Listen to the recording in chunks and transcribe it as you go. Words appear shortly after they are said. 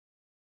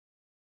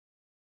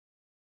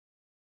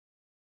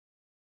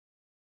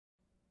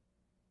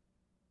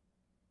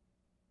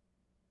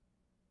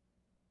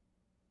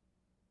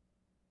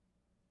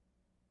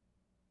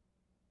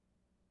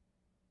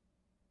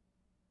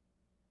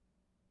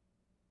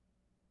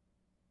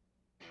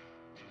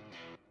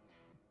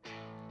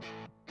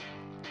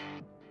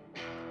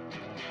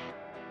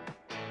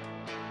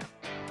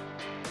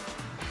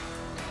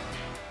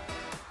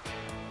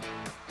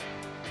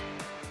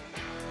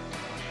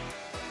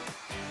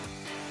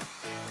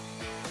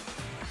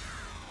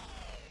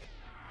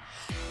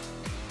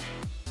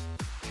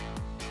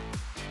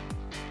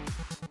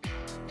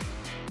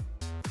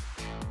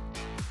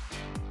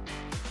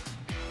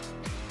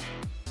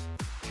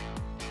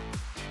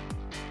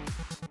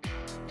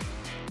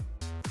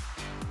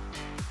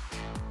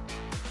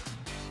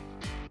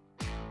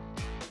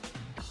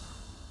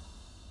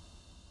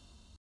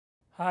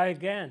Hi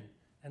again,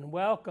 and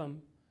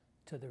welcome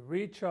to the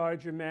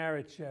Recharge Your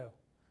Marriage Show,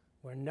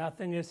 where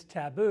nothing is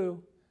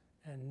taboo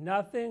and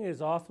nothing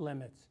is off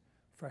limits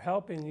for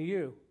helping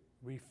you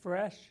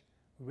refresh,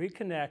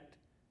 reconnect,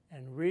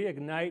 and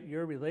reignite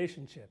your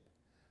relationship.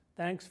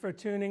 Thanks for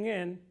tuning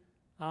in.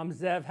 I'm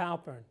Zev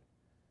Halpern.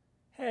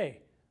 Hey,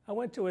 I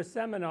went to a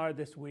seminar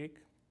this week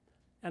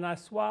and I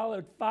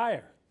swallowed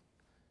fire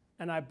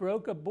and I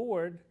broke a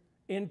board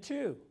in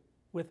two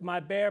with my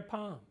bare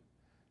palm.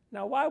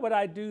 Now, why would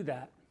I do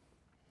that?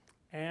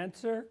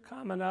 Answer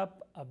coming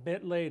up a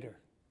bit later.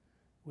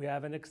 We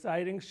have an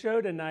exciting show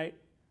tonight.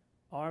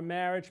 Our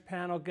marriage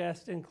panel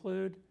guests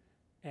include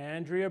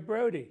Andrea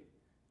Brody,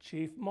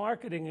 Chief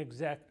Marketing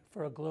Exec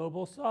for a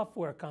global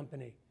software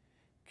company,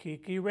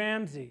 Kiki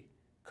Ramsey,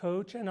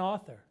 coach and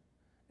author,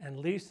 and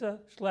Lisa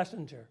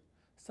Schlesinger,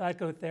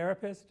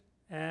 psychotherapist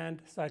and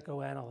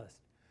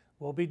psychoanalyst.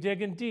 We'll be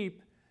digging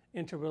deep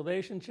into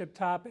relationship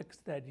topics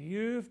that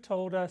you've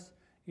told us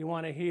you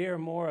want to hear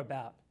more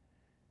about.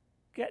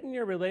 Getting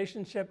your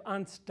relationship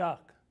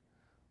unstuck.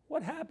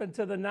 What happened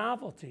to the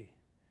novelty?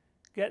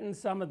 Getting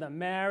some of the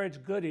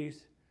marriage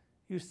goodies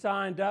you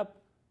signed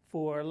up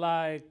for,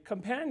 like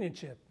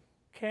companionship,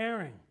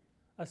 caring,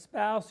 a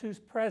spouse who's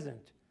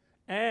present,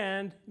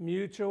 and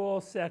mutual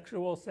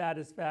sexual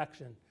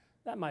satisfaction.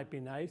 That might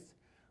be nice.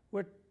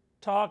 We're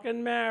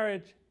talking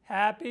marriage,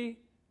 happy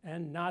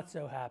and not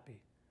so happy.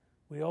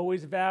 We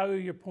always value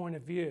your point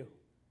of view.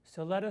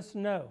 So let us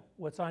know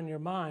what's on your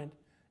mind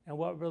and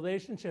what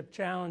relationship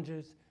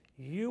challenges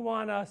you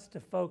want us to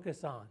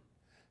focus on.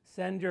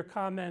 Send your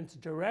comments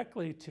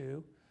directly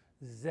to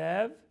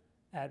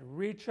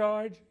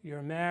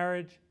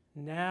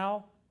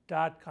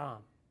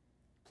zev@rechargeyourmarriagenow.com.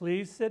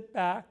 Please sit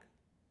back,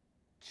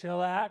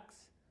 chillax,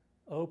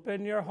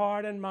 open your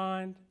heart and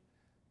mind,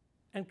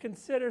 and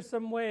consider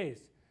some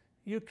ways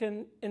you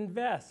can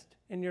invest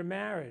in your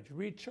marriage,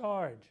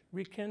 recharge,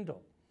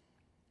 rekindle.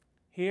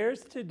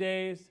 Here's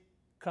today's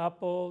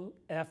couple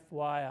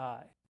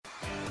FYI.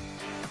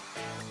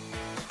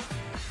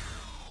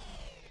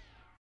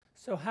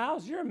 So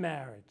how's your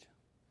marriage?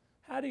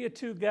 How do you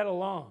two get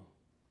along?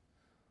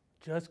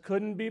 Just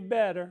couldn't be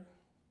better.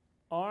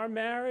 Our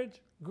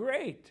marriage?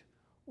 Great.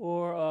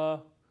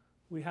 Or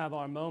we have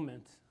our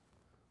moments.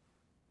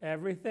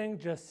 Everything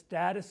just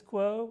status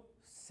quo,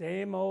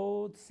 same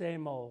old,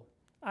 same old.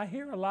 I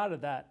hear a lot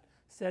of that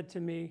said to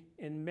me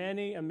in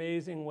many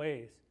amazing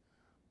ways.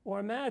 Or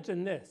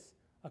imagine this.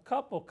 A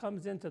couple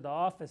comes into the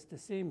office to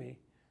see me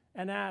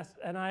and I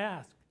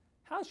ask,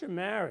 how's your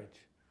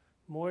marriage?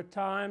 More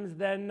times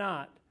than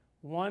not,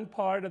 one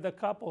part of the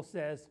couple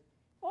says,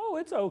 oh,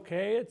 it's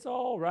okay, it's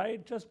all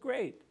right, just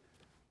great.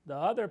 The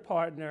other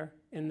partner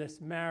in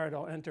this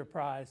marital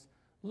enterprise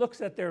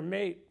looks at their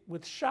mate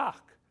with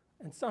shock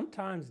and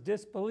sometimes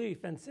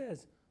disbelief and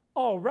says,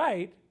 all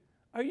right,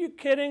 are you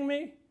kidding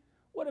me?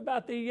 What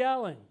about the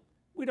yelling?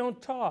 We don't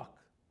talk.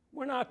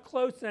 We're not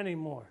close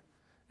anymore.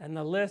 And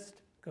the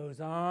list goes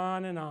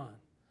on and on.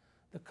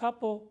 The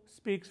couple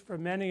speaks for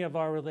many of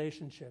our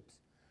relationships.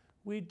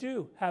 We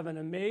do have an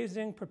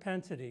amazing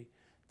propensity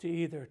to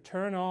either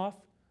turn off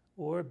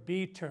or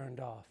be turned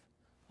off,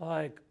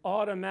 like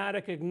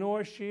automatic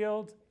ignore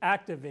shields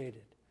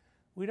activated.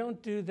 We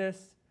don't do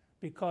this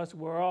because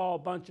we're all a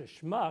bunch of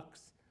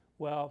schmucks.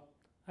 Well,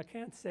 I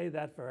can't say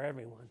that for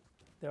everyone.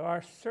 There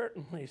are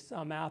certainly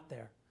some out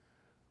there.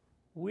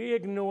 We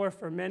ignore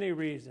for many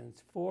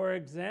reasons. For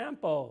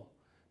example,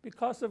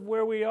 because of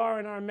where we are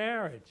in our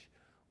marriage,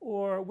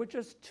 or we're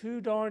just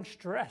too darn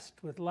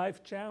stressed with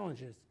life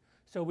challenges.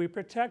 So we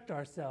protect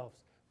ourselves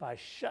by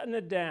shutting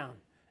it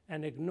down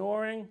and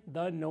ignoring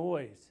the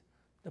noise.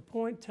 The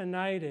point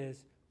tonight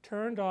is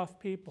turned off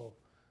people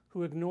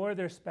who ignore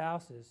their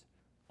spouses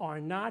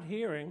are not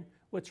hearing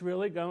what's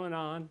really going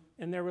on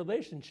in their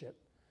relationship.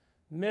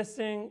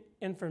 Missing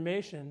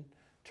information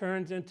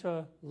turns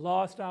into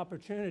lost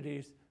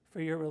opportunities for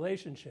your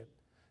relationship.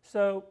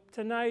 So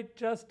tonight,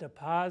 just a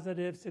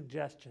positive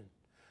suggestion.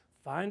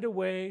 Find a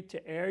way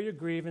to air your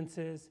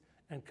grievances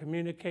and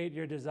communicate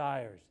your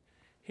desires.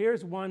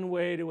 Here's one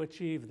way to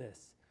achieve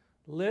this.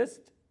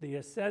 List the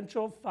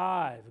essential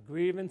 5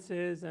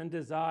 grievances and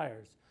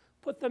desires.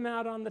 Put them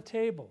out on the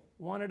table,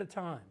 one at a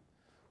time.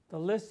 The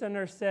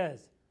listener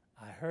says,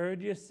 I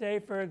heard you say,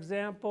 for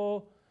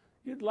example,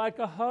 you'd like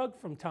a hug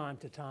from time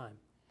to time.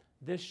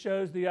 This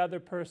shows the other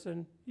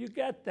person you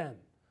get them.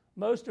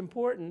 Most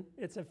important,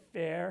 it's a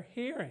fair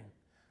hearing.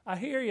 I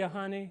hear you,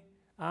 honey.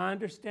 I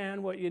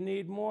understand what you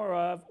need more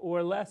of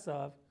or less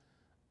of.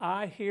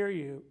 I hear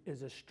you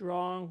is a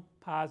strong,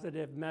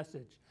 positive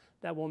message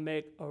that will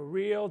make a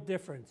real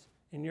difference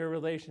in your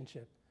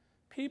relationship.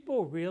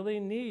 People really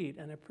need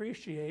and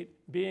appreciate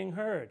being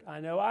heard.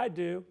 I know I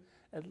do.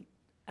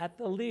 At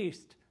the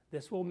least,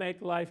 this will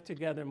make life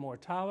together more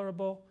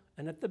tolerable,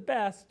 and at the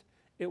best,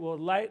 it will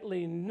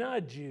lightly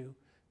nudge you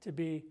to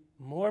be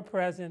more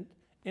present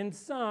in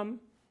some,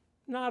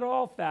 not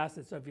all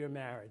facets of your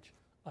marriage.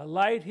 A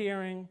light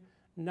hearing,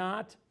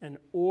 not an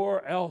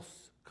or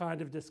else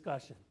kind of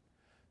discussion.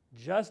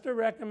 Just a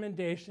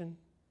recommendation.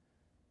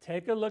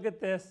 Take a look at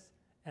this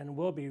and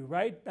we'll be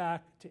right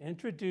back to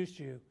introduce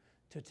you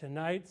to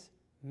tonight's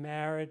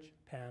marriage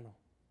panel.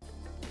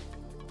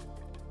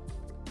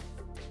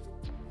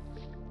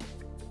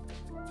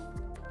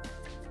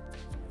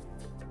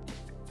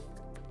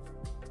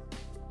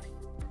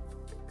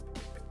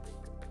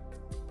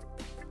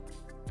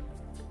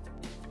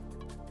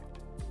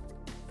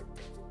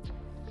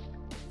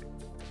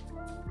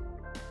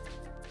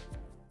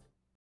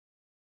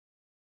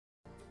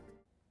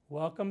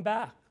 Welcome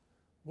back.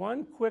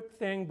 One quick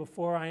thing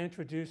before I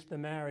introduce the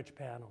marriage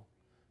panel.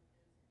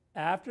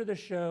 After the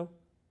show,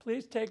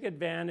 please take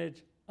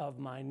advantage of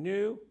my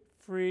new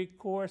free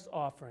course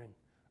offering,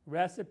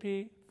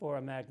 Recipe for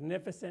a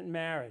Magnificent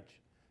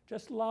Marriage.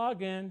 Just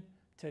log in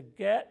to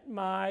get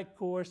my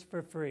course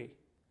for free.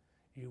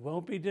 You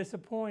won't be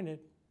disappointed.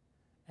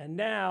 And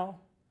now,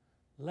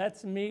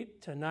 let's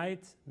meet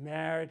tonight's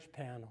marriage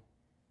panel.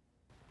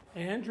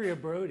 Andrea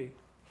Brody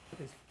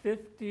is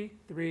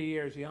 53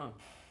 years young.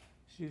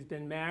 She's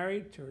been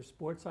married to her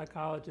sports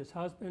psychologist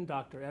husband,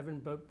 Dr. Evan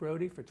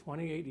Brody, for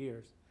 28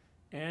 years.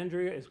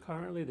 Andrea is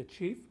currently the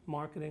Chief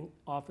Marketing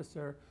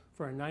Officer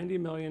for a $90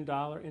 million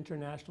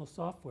international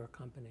software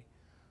company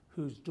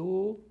whose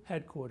dual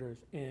headquarters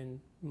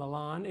in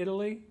Milan,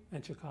 Italy,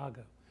 and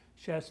Chicago.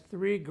 She has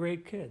 3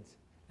 great kids,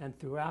 and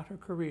throughout her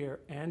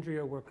career,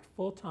 Andrea worked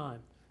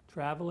full-time,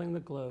 traveling the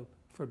globe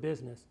for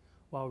business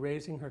while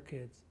raising her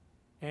kids.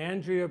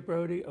 Andrea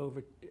Brody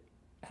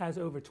has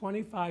over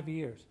 25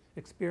 years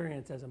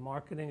experience as a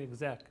marketing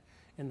exec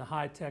in the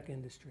high-tech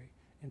industry.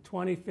 In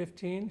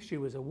 2015, she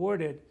was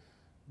awarded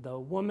the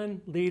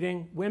Women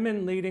Leading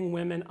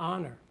Women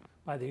honor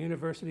by the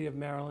University of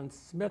Maryland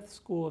Smith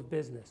School of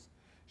Business.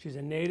 She's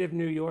a native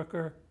New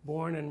Yorker,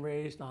 born and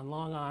raised on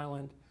Long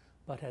Island,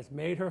 but has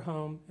made her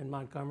home in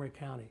Montgomery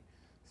County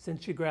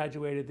since she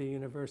graduated the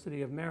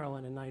University of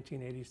Maryland in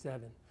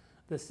 1987.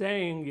 The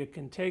saying, "You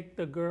can take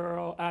the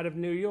girl out of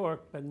New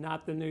York, but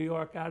not the New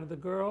York out of the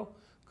girl,"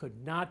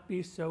 could not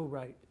be so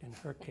right in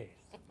her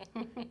case.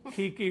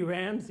 Kiki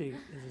Ramsey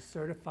is a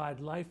certified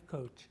life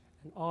coach,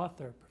 an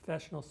author,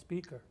 professional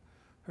speaker.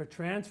 Her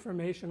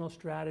transformational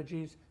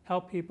strategies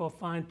help people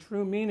find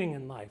true meaning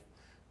in life,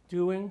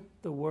 doing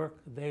the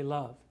work they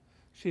love.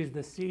 She's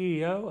the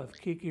CEO of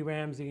Kiki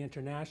Ramsey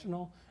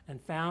International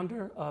and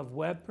founder of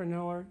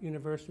Webpreneur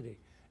University,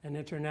 an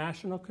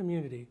international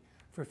community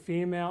for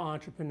female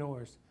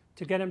entrepreneurs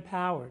to get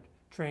empowered,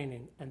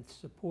 training, and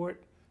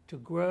support to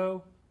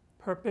grow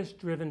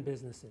purpose-driven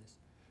businesses.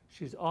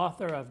 She's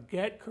author of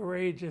Get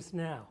Courageous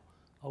Now,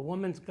 a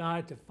woman's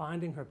guide to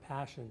finding her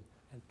passion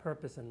and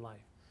purpose in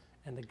life,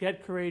 and the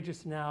Get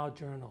Courageous Now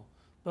journal,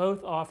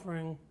 both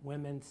offering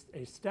women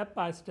a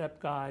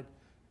step-by-step guide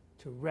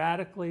to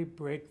radically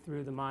break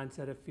through the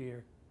mindset of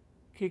fear.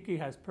 Kiki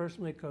has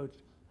personally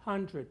coached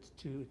hundreds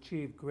to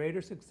achieve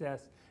greater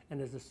success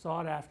and is a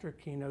sought-after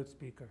keynote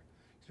speaker.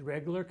 She's a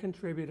regular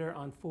contributor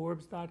on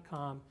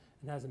Forbes.com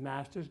and has a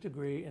master's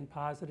degree in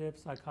positive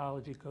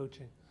psychology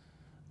coaching.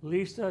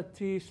 Lisa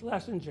T.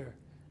 Schlesinger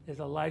is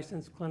a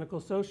licensed clinical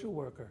social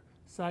worker,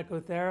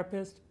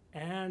 psychotherapist,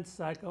 and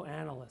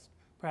psychoanalyst,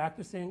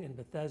 practicing in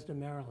Bethesda,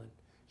 Maryland.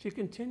 She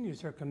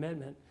continues her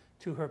commitment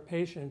to her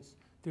patients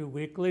through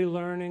weekly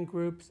learning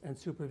groups and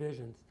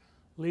supervisions.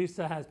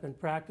 Lisa has been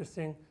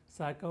practicing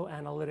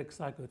psychoanalytic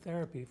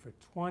psychotherapy for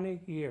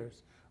 20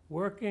 years,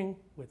 working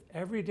with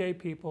everyday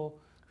people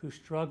who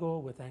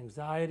struggle with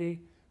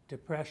anxiety,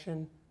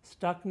 depression,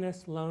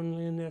 stuckness,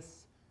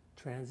 loneliness,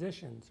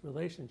 transitions,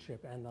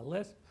 relationship, and the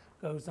list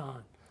goes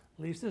on.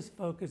 Lisa's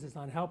focus is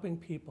on helping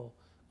people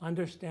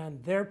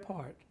understand their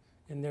part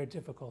in their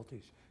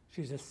difficulties.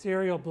 She's a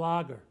serial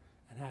blogger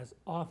and has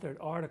authored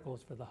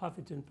articles for the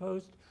Huffington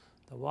Post,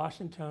 the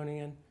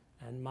Washingtonian,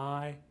 and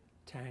My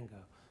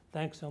Tango.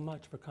 Thanks so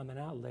much for coming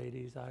out,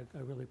 ladies. I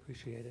really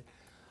appreciate it.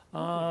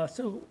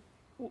 So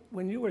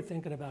when you were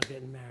thinking about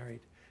getting married,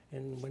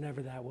 and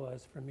whenever that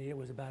was, for me it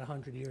was about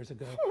 100 years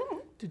ago,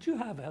 did you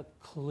have a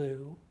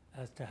clue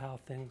as to how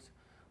things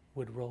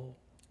would roll?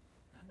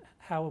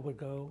 How it would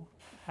go,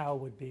 how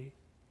it would be?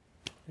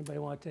 Anybody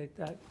want to take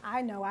that?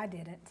 I know I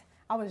didn't.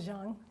 I was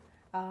young.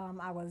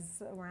 I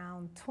was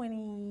around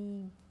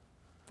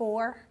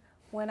 24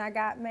 when I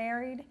got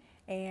married.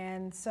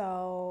 And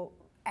so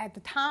at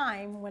the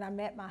time when I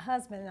met my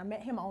husband, I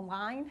met him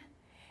online.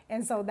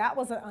 And so that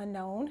was an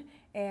unknown.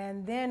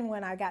 And then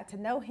when I got to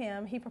know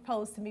him, he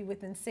proposed to me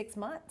within 6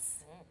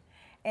 months.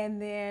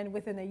 And then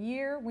within a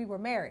year, we were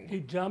married.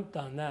 He jumped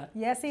on that.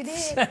 Yes, he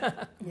did.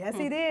 Yes,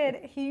 he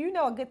did. You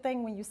know a good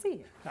thing when you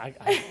see it. I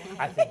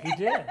think he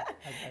did. I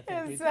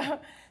think he did.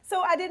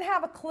 So I didn't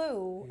have a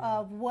clue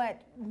of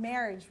what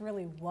marriage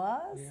really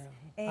was.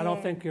 Yeah. I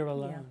don't think you're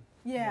alone.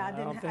 Yeah, I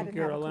don't think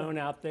you're alone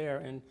out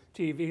there in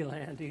TV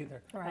land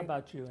either. Right. How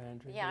about you,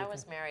 Andrew? Yeah, I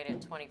was married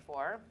at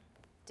 24.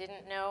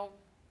 Didn't know,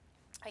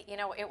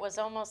 it was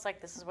almost like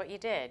this is what you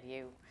did.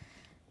 You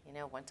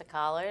went to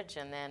college,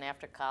 and then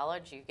after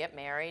college, you get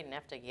married, and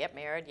after you get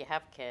married, you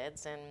have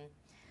kids, and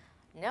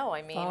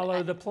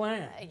follow the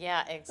plan.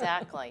 Yeah,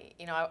 exactly.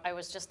 I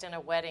was just in a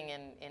wedding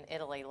in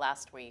Italy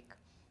last week,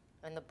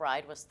 and the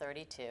bride was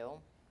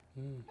 32,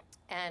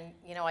 And,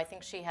 you know, I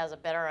think she has a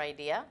better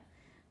idea.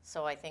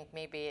 So I think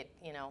maybe, it,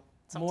 you know,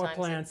 sometimes More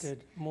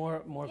planted,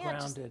 more yeah,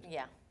 grounded.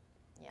 yeah.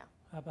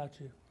 How about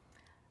you?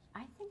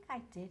 I think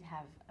I did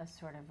have a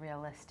sort of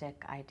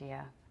realistic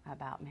idea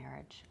about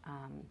marriage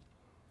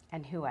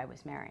and who I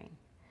was marrying.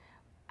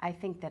 I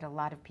think that a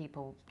lot of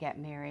people get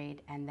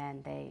married and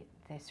then they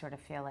sort of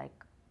feel like,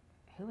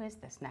 who is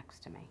this next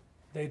to me?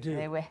 They do.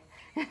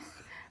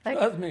 Like,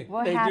 Trust me,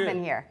 what they do.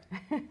 happened here?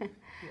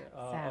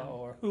 Yeah,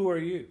 or who are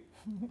you?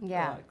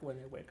 Yeah. Like when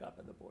they wake up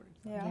in the morning.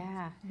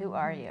 Yeah. Who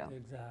are you?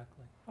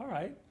 Exactly. All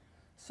right.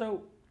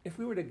 So if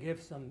we were to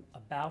give some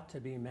about to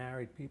be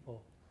married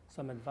people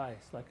some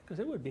advice, like, because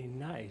it would be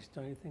nice,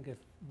 don't you think, if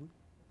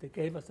they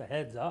gave us a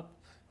heads up?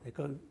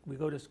 We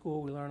go to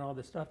school, we learn all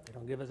this stuff. They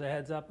don't give us a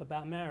heads up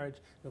about marriage.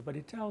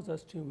 Nobody tells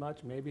us too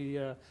much. Maybe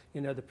you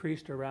know, the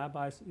priest or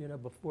rabbis, you know,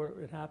 before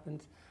it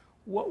happens.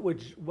 What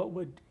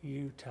would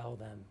you tell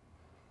them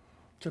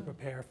to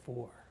prepare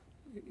for?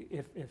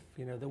 If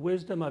you know, the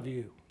wisdom of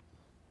you.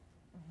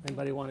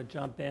 Anybody want to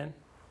jump in?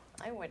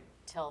 I would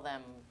tell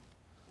them,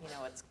 you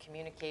know, it's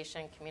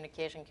communication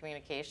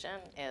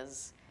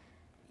is,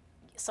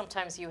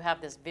 sometimes you have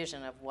this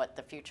vision of what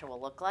the future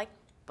will look like,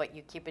 but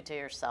you keep it to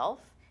yourself,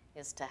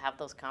 is to have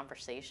those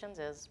conversations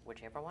is, would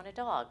you ever want a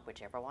dog? Would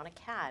you ever want a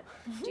cat?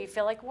 Do you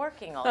feel like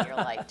working all your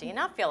life? Do you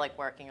not feel like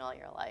working all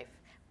your life?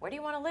 Where do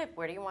you want to live?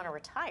 Where do you want to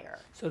retire?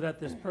 So that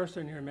this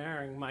person you're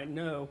marrying might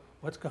know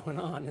what's going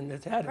on in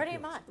this head. Pretty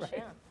much,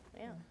 right?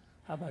 yeah.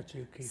 How about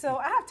you, Keith? So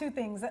I have two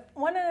things.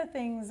 One of the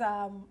things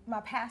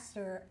my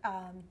pastor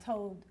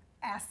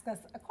asked us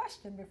a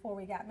question before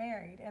we got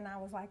married, and I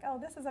was like, oh,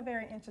 this is a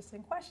very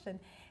interesting question.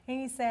 And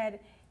he said,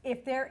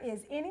 if there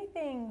is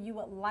anything you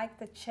would like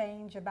to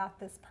change about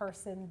this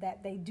person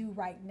that they do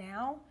right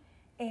now,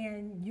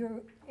 and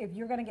if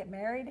you're going to get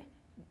married,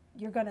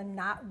 you're going to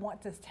not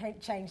want to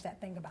change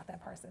that thing about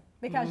that person,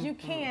 because you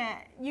can't.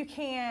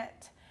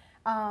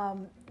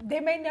 They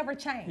may never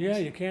change. Yeah,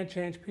 you can't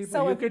change people.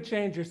 So you could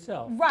change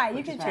yourself. Right, but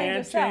you can change can't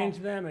yourself. change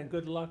them, and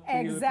good luck to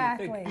you.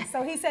 Exactly.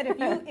 So he said,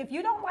 if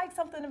you don't like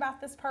something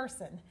about this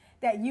person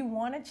that you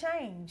want to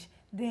change,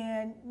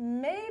 then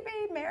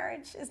maybe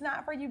marriage is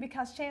not for you,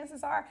 because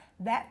chances are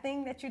that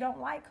thing that you don't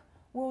like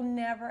will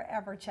never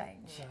ever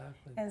change.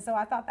 Exactly. And so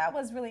I thought that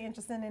was really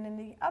interesting. And then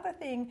the other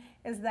thing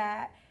is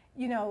that,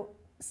 you know,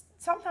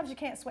 sometimes you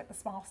can't sweat the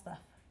small stuff.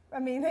 I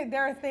mean,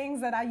 there are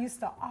things that I used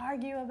to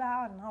argue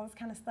about and all this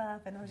kind of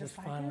stuff, and I was just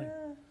like, finally,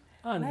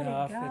 let it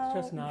enough. go. It's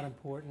just not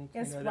important.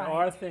 It's you know, there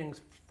right. are things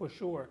for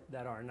sure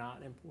that are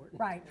not important.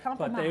 Right, But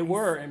they compromise.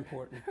 were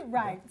important.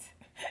 Right,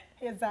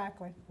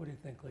 exactly. What do you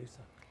think,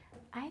 Lisa?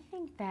 I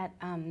think that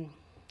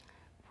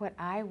what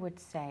I would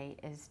say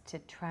is to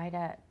try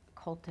to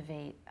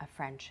cultivate a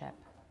friendship.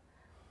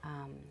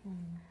 I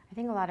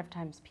think a lot of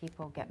times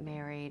people get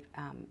married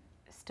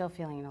still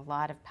feeling a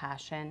lot of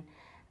passion,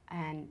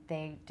 and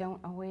they don't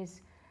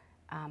always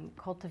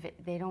cultivate,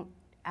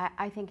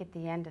 I think at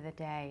the end of the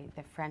day,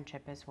 the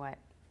friendship is what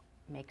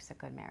makes a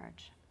good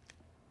marriage,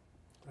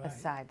 Right.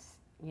 besides,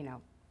 you know,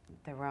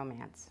 the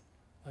romance.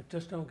 Like,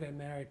 just don't get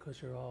married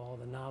because you're all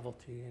the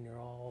novelty and you're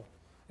all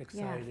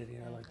excited. You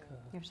know, like.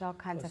 There's all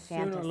kinds of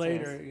Sooner fantasies. or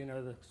later, you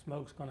know, the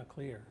smoke's going to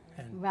clear.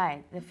 And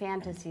Right, the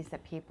fantasies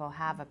that people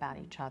have about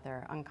each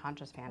other,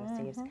 unconscious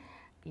fantasies,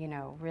 you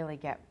know, really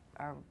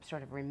are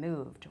sort of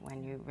removed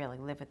when you really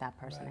live with that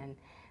person. Right. And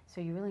so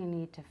you really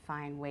need to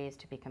find ways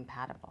to be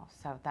compatible.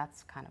 So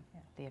that's kind of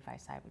the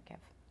advice I would give.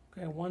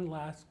 Okay, one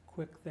last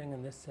quick thing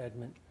in this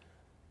segment.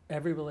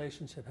 Every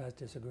relationship has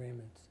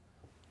disagreements.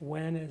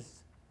 When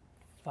is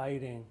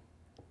fighting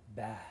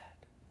bad?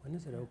 When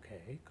is it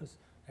okay? Because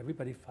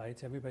everybody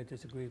fights, everybody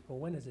disagrees, but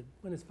when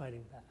is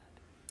fighting bad?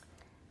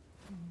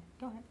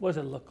 Go ahead. What does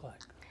it look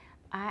like?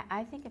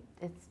 I think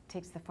it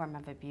takes the form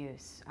of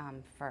abuse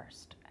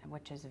first,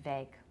 which is a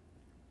vague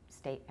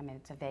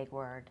it's a vague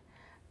word,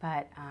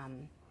 but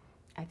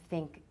I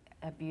think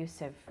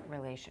abusive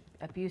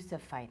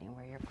fighting,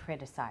 where you're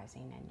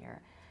criticizing and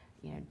you're,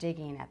 you know,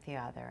 digging at the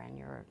other, and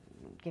you're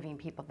giving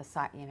people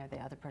the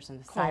other person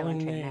the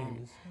silent treatment.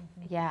 Names.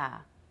 Yeah,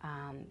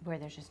 where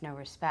there's just no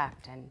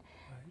respect, and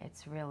Right.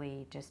 it's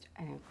really just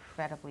an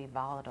incredibly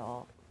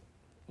volatile,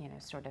 you know,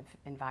 sort of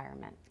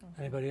environment.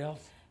 Anybody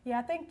else? Yeah,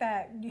 I think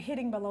that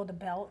hitting below the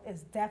belt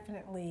is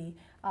definitely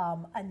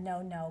a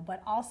no-no,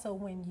 but also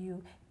when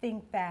you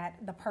think that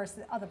the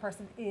other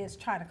person is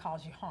trying to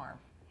cause you harm.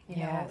 You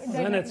Yes. know?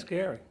 Then it's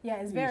scary. Yeah,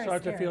 it's you very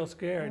start scary. to feel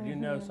scared, you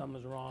know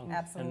something's wrong.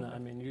 Absolutely. And I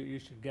mean, you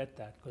should get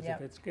that, because Yep.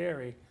 if it's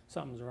scary,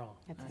 something's wrong.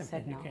 It's a I mean,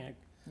 signal. You can't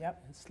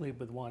Yep. sleep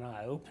with one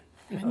eye open.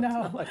 You know, No. it's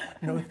not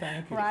like, no,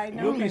 thank you. Right,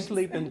 no You'll be thanks.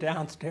 sleeping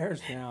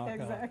downstairs now. God.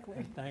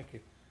 Exactly. Thank you.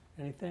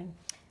 Anything?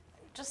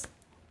 Just,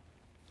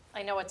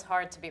 I know it's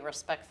hard to be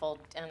respectful,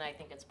 and I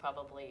think it's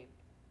probably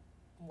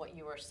what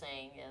you were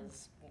saying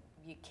is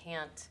you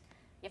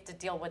have to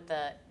deal with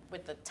the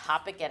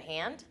topic at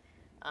hand,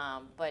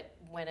 but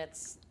when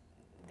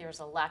there's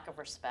a lack of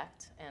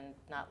respect and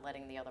not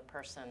letting the other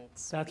person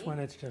speak, That's when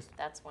it's just.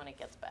 that's when it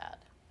gets bad.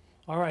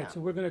 All right, Yeah. so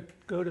we're going to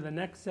go to the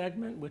next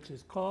segment, which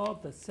is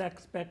called the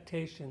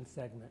Sexpectations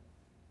segment.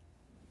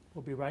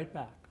 We'll be right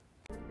back.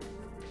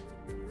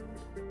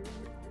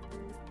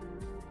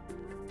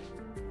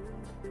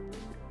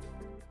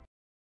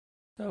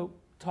 So,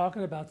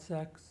 talking about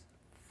sex,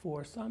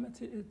 for some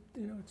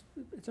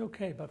it's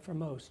okay, but for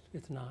most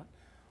it's not.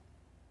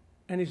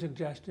 Any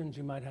suggestions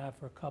you might have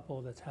for a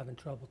couple that's having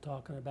trouble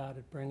talking about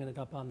it, bringing it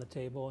up on the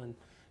table, and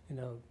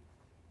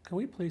can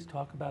we please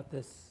talk about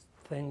this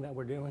thing that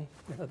we're doing?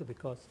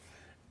 Because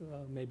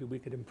maybe we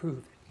could improve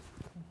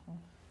it. Mm-hmm.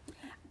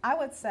 I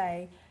would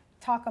say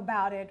talk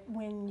about it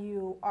when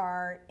you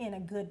are in a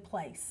good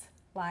place,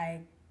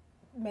 like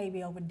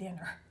maybe over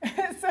dinner,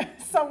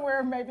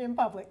 somewhere maybe in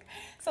public,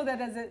 so that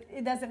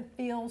it doesn't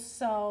feel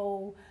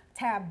so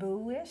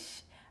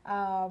taboo-ish.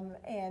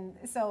 And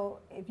so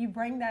if you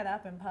bring that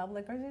up in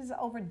public or just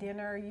over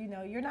dinner,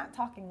 you're not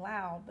talking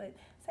loud, but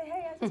say,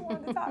 hey, I just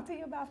wanted to talk to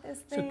you about this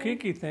thing. So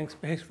Kiki thinks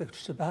basically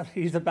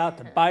he's about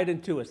to bite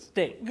into a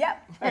steak.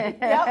 Yep.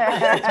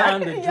 It's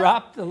time to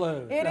drop the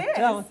load. It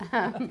is.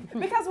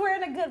 Because we're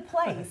in a good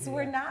place. Yeah.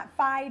 We're not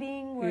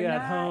fighting. We're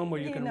not at home where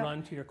you can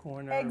run to your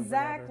corner.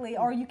 Exactly.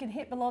 Or you can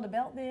hit below the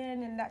belt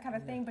then and that kind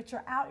of thing, but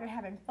you're out, you're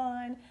having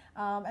fun.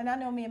 And I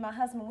know me and my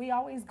husband, we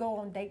always go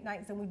on date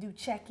nights and we do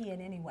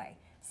check-in anyway.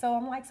 So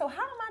I'm like, so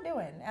how am I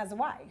doing as a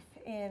wife?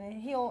 And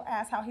he'll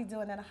ask how he's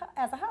doing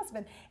as a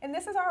husband. And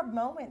this is our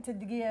moment to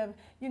give,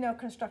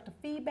 constructive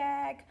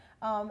feedback.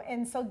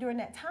 And so during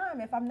that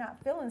time, if I'm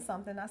not feeling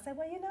something, I say,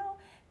 well,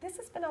 this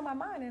has been on my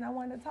mind and I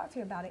wanted to talk to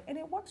you about it. And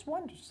it works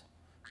wonders.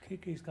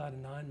 Kiki's got a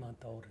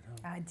 9-month-old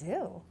at home. I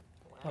do.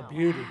 Wow. A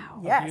beauty.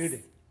 Wow. Yes. A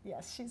beauty.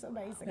 Yes, she's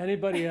amazing.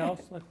 Anybody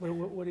else? Like,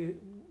 what do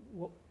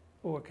you,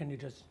 or can you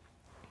just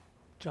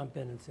jump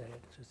in and say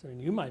it?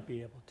 You might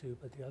be able to,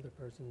 but the other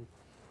person,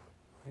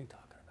 what are you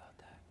talking about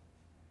that?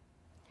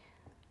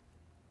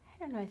 I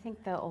don't know. I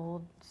think the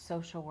old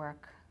social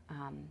work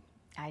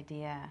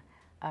idea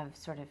of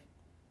sort of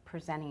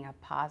presenting a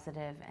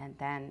positive and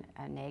then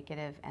a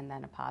negative and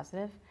then a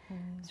positive,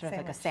 sort of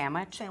like a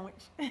sandwich.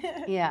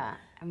 Yeah,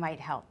 it might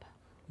help.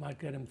 Might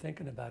get him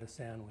thinking about a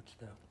sandwich,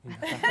 though.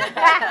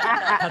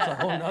 That's a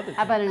whole nother thing.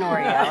 How about an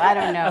Oreo? I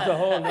don't know. That's a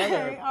whole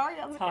nother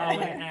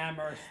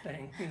polyamorous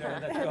thing,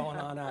 that's going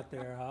on out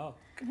there. Oh,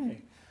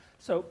 okay.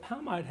 So how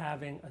might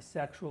having a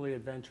sexually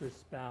adventurous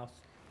spouse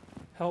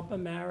help a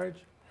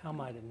marriage? How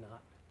might it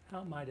not?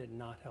 How might it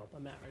not help a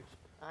marriage?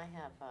 I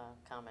have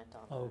a comment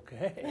on that.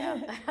 Okay.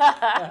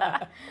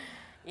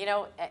 Yeah.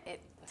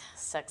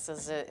 Sex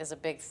is a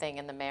big thing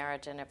in the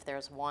marriage, and if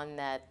there's one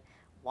that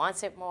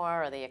wants it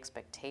more or the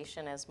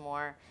expectation is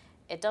more,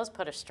 it does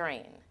put a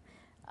strain.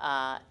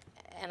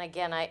 And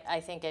again, I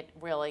think it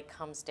really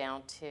comes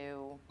down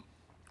to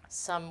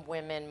some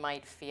women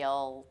might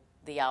feel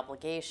the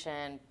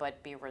obligation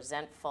but be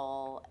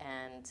resentful,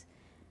 and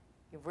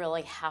you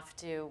really have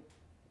to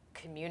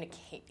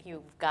communicate.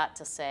 You've got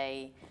to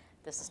say,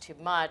 this is too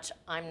much,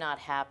 I'm not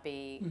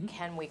happy,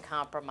 can we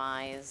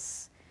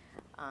compromise?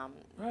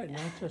 Right,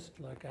 not just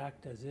like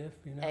act as if,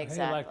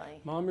 Exactly. Hey,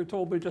 like, Mom, you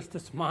told me just to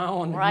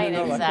smile and right,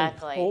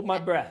 exactly. Like, hold my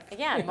breath.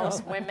 Yeah, and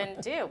most women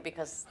do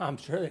because I'm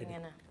sure they do.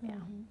 Yeah.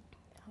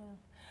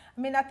 I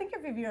mean, I think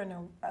if you're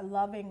in a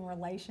loving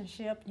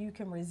relationship, you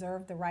can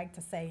reserve the right to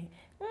say,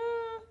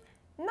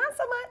 not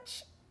so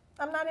much.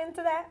 I'm not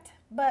into that,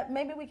 but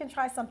maybe we can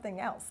try something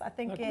else. I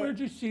think. Like, where'd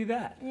you see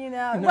that?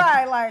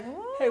 Right? Like,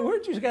 hey,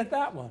 where'd you get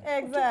that one?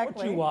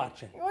 Exactly. What you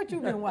watching? What you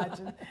been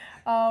watching?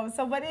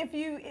 But if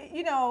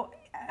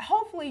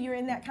hopefully you're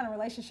in that kind of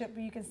relationship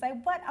where you can say,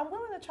 but I'm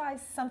willing to try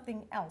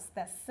something else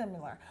that's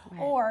similar. Right.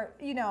 Or,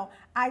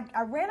 I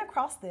ran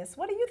across this.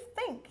 What do you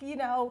think?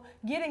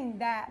 Getting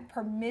that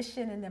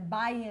permission and then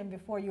buy-in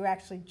before you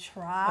actually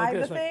try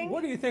the thing.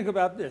 What do you think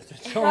about this?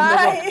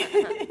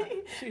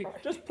 Right. See,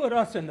 just put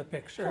us in the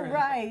picture.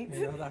 Right.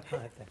 And, that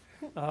kind of thing.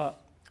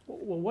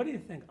 Well, what do you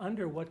think?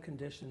 Under what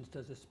conditions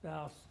does a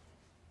spouse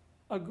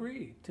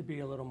agree to be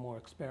a little more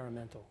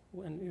experimental?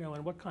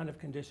 And what kind of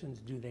conditions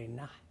do they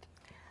not?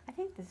 I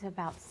think this is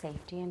about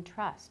safety and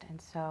trust. And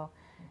so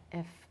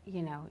if,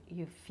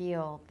 you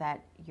feel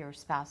that your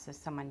spouse is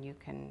someone you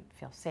can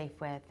feel safe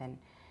with and,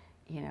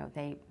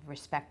 they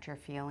respect your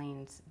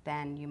feelings,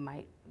 then you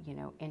might,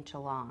 inch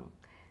along,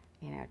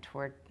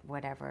 toward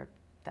whatever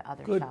the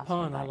other Good spouse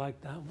pun, would like. I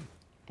like that one.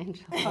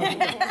 Inch along.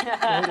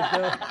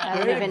 I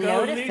didn't even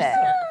notice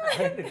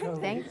it.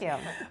 Thank you.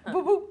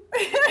 Boo boo.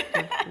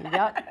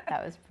 Yep,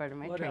 that was part of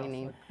my What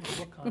training. Else?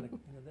 What kind of,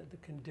 the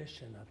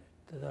condition of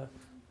it,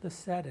 the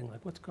setting,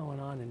 like what's going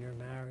on in your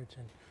marriage,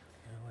 and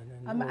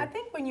I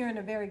think when you're in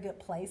a very good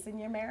place in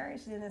your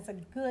marriage, then it's a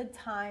good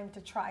time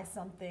to try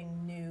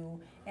something new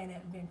and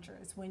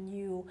adventurous. When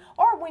you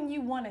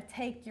want to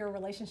take your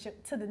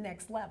relationship to the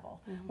next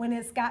level, when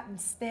it's gotten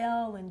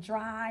stale and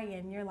dry,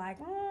 and you're like,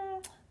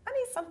 I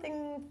need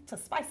something to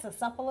spice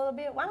us up a little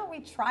bit. Why don't we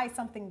try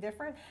something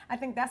different? I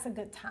think that's a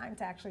good time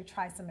to actually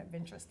try some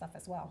adventurous stuff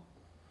as well.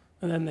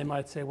 And then they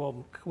might say,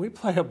 well, can we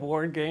play a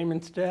board game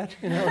instead?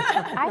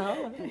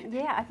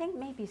 I think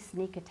maybe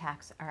sneak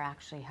attacks are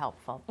actually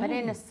helpful, but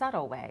in a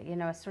subtle way,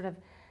 a sort of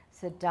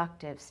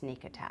seductive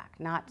sneak attack,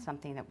 not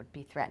something that would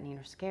be threatening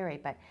or scary,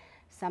 but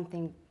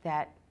something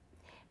that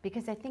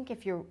because I think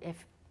if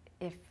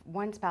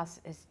one spouse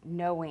is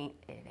knowing,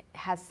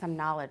 has some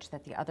knowledge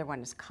that the other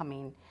one is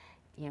coming,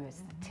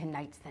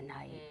 tonight's the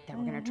night that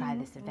we're going to try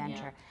this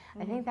adventure.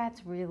 I think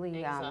that's really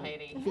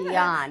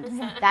beyond.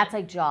 That's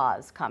like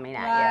Jaws coming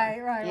at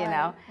you,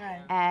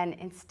 Right. And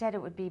instead,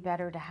 it would be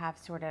better to have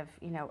sort of,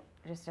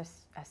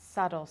 just a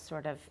subtle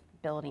sort of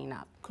building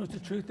up. Because the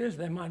truth is,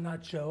 they might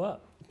not show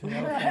up.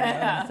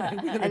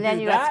 And then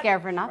you get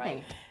scared for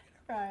nothing.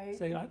 Right.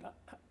 Say,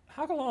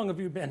 how long have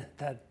you been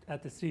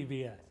at the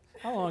CVS?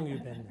 How long have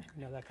you been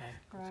there? That kind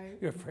of. Right.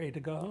 You're afraid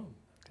to go home.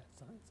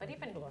 But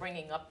even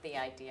bringing up the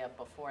idea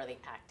before the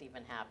act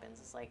even happens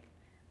is like,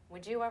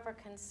 would you ever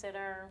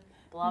consider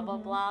blah, blah,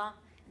 blah?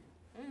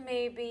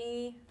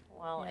 Maybe.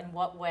 Well, in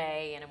what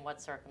way and in what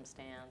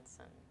circumstance?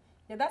 And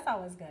Yeah, that's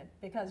always good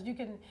because you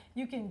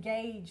can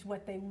gauge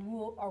what they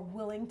are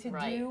willing to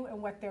do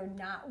and what they're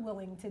not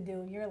willing to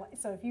do. You're like,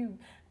 so if you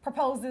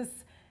propose this,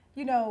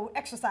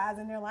 exercise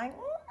and they're like,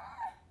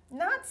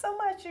 not so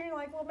much. You're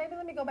like, well, maybe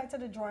let me go back to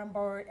the drawing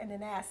board and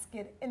then ask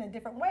it in a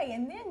different way.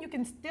 And then you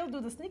can still do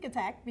the sneak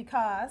attack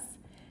because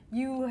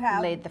you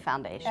have laid the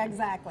foundation.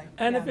 Exactly.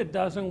 And if it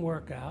doesn't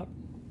work out,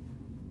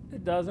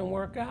 it doesn't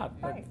work out.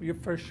 Right.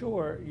 But for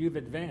sure, you've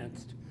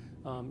advanced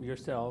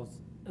yourselves.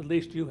 At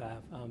least you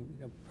have.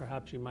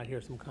 Perhaps you might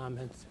hear some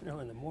comments,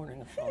 in the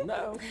morning. Oh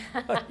no,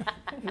 but,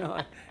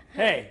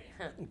 hey,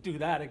 do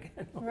that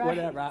again, or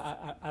whatever.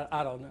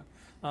 I don't know.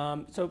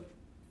 So, I'm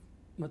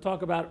gonna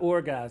talk about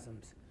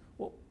orgasms.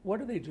 What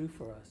do they do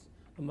for us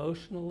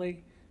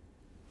emotionally,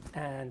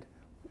 and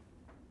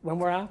when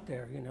we're out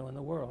there, in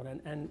the world?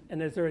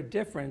 And is there a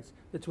difference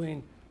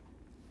between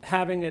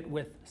having it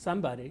with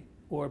somebody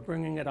or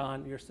bringing it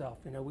on yourself?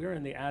 We're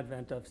in the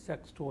advent of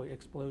sex toy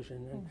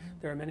explosion, and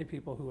there are many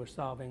people who are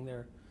solving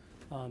their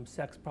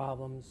sex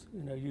problems,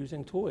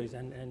 using toys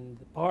and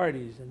the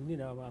parties,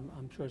 and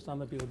I'm sure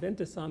some of you have been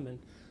to some. And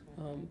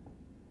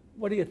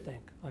what do you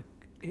think? Like,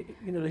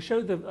 they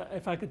showed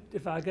if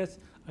I guess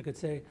I could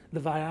say the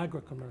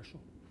Viagra commercial,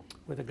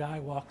 where the guy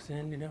walks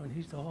in, and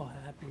he's all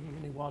happy,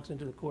 and he walks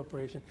into the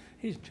corporation,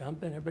 he's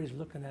jumping, everybody's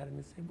looking at him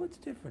and saying, what's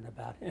different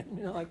about him?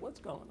 Like, what's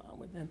going on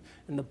with him?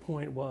 And the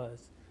point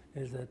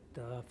is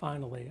that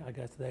finally, I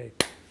guess they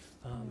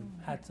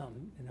had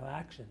some,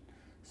 action.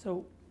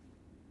 So,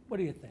 what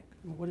do you think?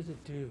 What does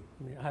it do?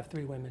 I have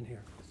 3 women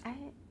here.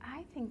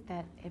 I think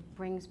that it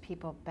brings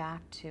people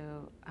back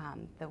to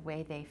the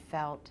way they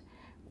felt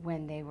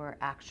when they were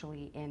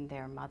actually in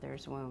their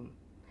mother's womb.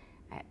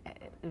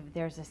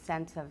 There's a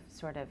sense of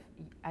sort of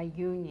a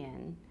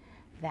union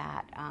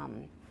that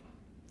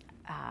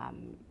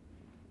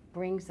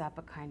brings up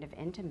a kind of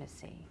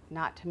intimacy,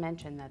 not to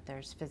mention that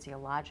there's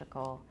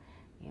physiological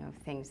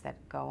things that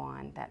go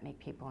on that make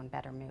people in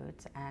better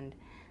moods and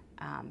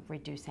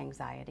reduce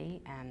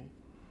anxiety. And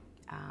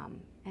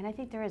I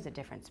think there is a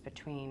difference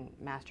between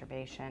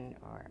masturbation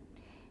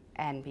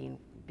and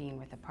being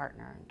with a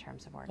partner in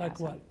terms of orgasm. Like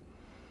what?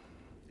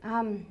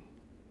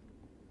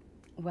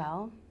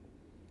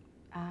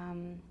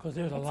 Because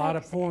there's a lot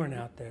of porn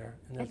out there,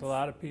 and there's a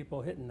lot of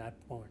people hitting that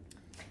porn.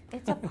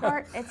 It's a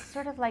part. It's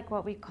sort of like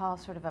what we call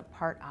sort of a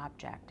part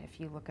object. If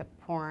you look at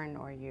porn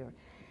or you're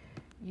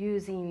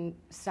using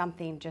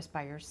something just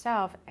by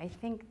yourself, I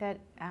think that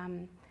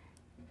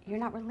you're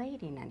not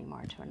relating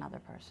anymore to another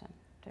person.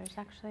 There's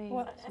actually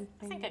something.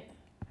 I think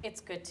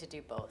it's good to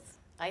do both.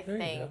 I There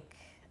you think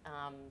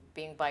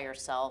being by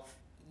yourself,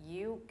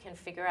 you can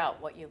figure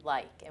out what you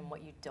like and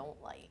what you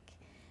don't like,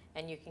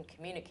 and you can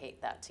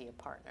communicate that to your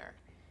partner.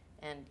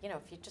 And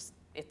if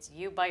it's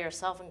you by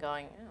yourself and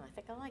going, oh, I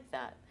think I like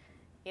that,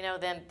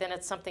 then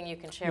it's something you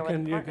can share with a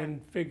partner. You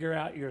can figure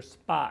out your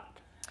spot.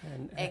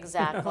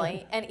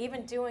 Exactly. And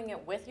even doing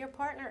it with your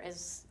partner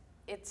it's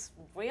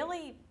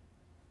really,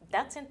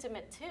 that's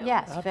intimate too.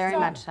 Yes, very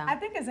much so. I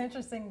think it's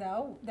interesting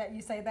though that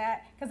you say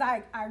that, because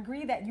I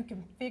agree that you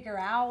can figure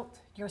out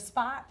your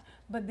spot,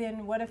 but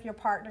then what if your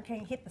partner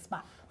can't hit the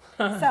spot?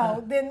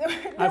 So then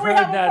I've we heard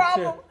have a that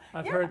problem. too.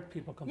 I've heard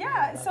people complain about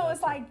Yeah, that so it's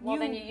too. like Well,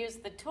 then you use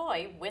the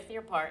toy with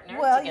your partner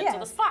to get yes, to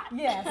the spot.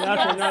 Yes.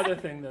 That's another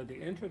thing, though, the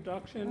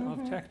introduction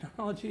of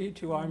technology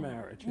to our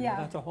marriage. Yeah.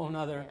 That's a whole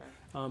nother,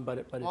 but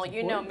it's Well, important.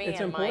 you know me It's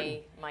and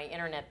important. my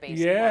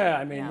internet-based Yeah, work.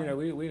 I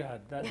mean, we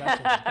had that.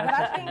 That's But I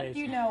just think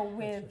amazing.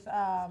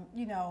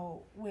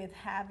 with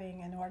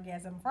having an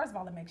orgasm, first of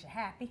all, it makes you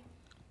happy.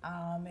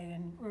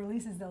 It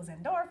releases those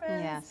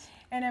endorphins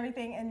and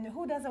everything. And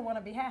who doesn't want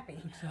to be happy?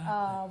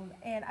 Exactly.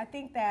 And I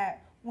think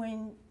that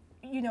when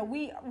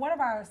one of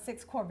our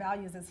 6 core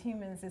values as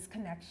humans is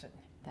connection.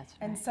 That's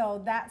right. And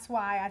so that's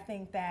why I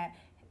think that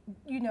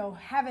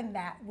having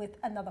that with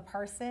another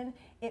person,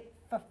 it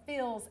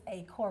fulfills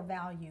a core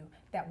value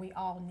that we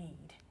all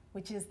need,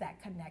 which is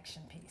that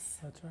connection piece.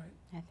 That's right.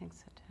 I think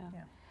so too.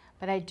 Yeah.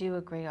 But I do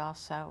agree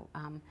also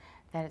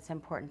that it's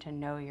important to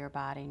know your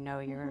body, know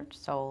your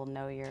soul,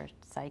 know your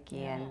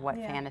psyche, and what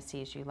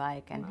fantasies you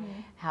like, and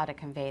how to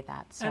convey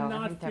that. So And I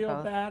not think they're feel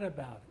both. bad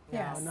about it.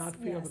 Yes, Not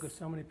feel, yes. because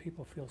so many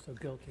people feel so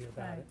guilty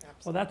about Right. it.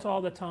 Well, that's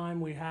all the time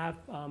we have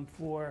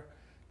for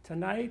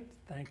tonight.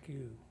 Thank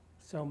you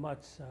so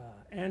much,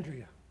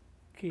 Andrea,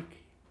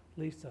 Kiki,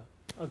 Lisa.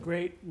 A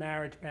great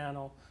marriage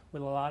panel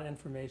with a lot of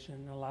information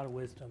and a lot of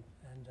wisdom.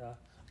 And I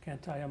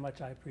can't tell you how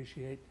much I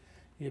appreciate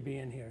you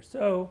being here.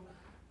 So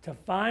to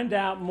find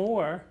out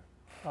more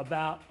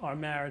about our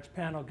marriage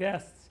panel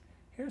guests,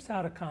 here's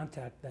how to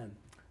contact them.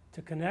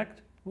 To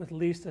connect with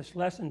Lisa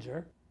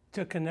Schlesinger,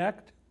 to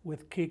connect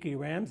with Kiki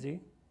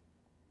Ramsey.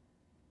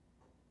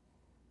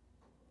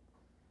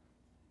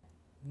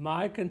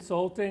 My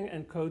consulting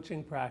and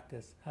coaching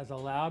practice has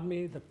allowed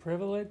me the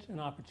privilege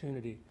and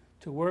opportunity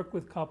to work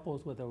with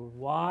couples with a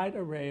wide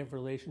array of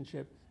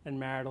relationship and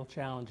marital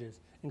challenges,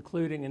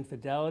 including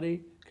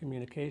infidelity,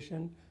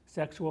 communication,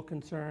 sexual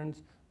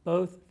concerns,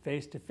 both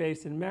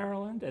face-to-face in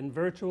Maryland and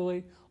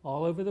virtually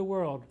all over the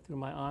world through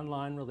my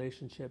online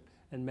relationship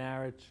and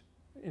marriage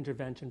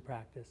intervention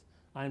practice.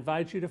 I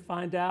invite you to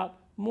find out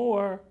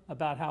more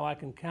about how I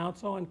can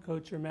counsel and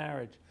coach your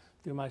marriage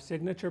through my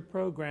signature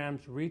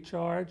programs,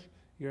 Recharge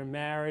Your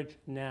Marriage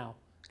Now.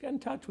 Get in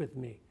touch with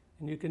me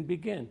and you can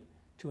begin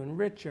to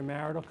enrich your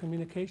marital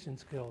communication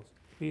skills,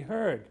 be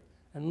heard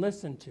and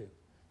listened to,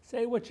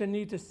 say what you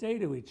need to say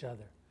to each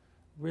other,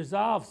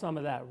 resolve some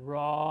of that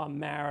raw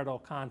marital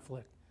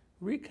conflict,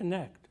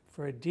 reconnect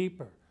for a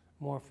deeper,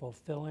 more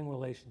fulfilling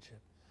relationship.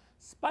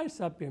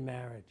 Spice up your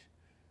marriage.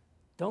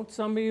 Don't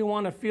some of you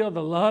want to feel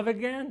the love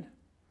again?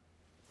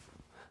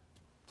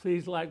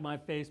 Please like my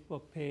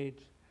Facebook page,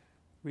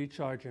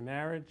 Recharge Your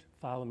Marriage.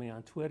 Follow me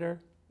on Twitter,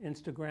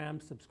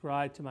 Instagram,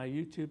 subscribe to my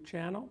YouTube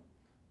channel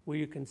where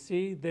you can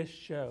see this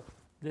show.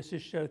 This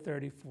is show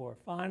 34.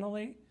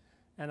 Finally,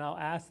 and I'll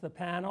ask the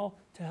panel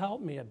to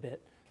help me a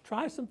bit.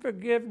 Try some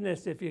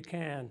forgiveness if you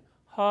can.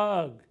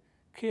 Hug,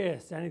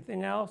 kiss,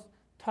 anything else?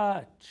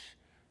 Touch,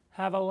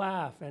 have a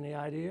laugh. Any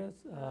ideas?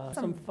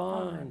 Some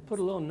fun, put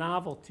a little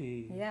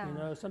novelty. Yeah. You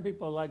know, some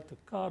people like to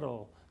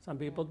cuddle, some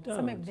people don't.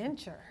 Some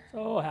adventure.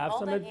 So have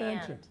Hold some a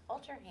adventure. hand.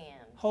 Hold your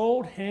hand.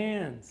 Hold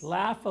hands,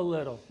 laugh a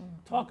little,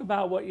 talk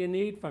about what you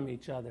need from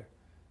each other.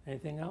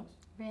 Anything else?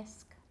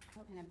 Risk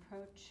and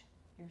approach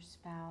your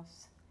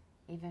spouse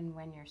even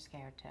when you're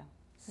scared to.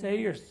 Say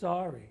you're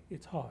sorry.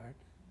 It's hard,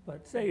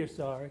 but say you're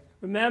sorry.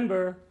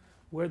 Remember,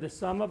 we're the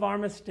sum of our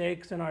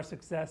mistakes and our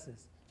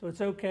successes. So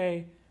it's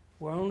okay.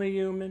 We're only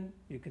human.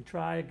 You can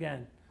try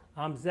again.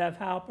 I'm Zev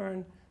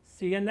Halpern.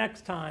 See you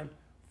next time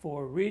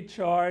for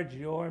Recharge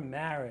Your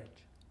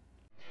Marriage.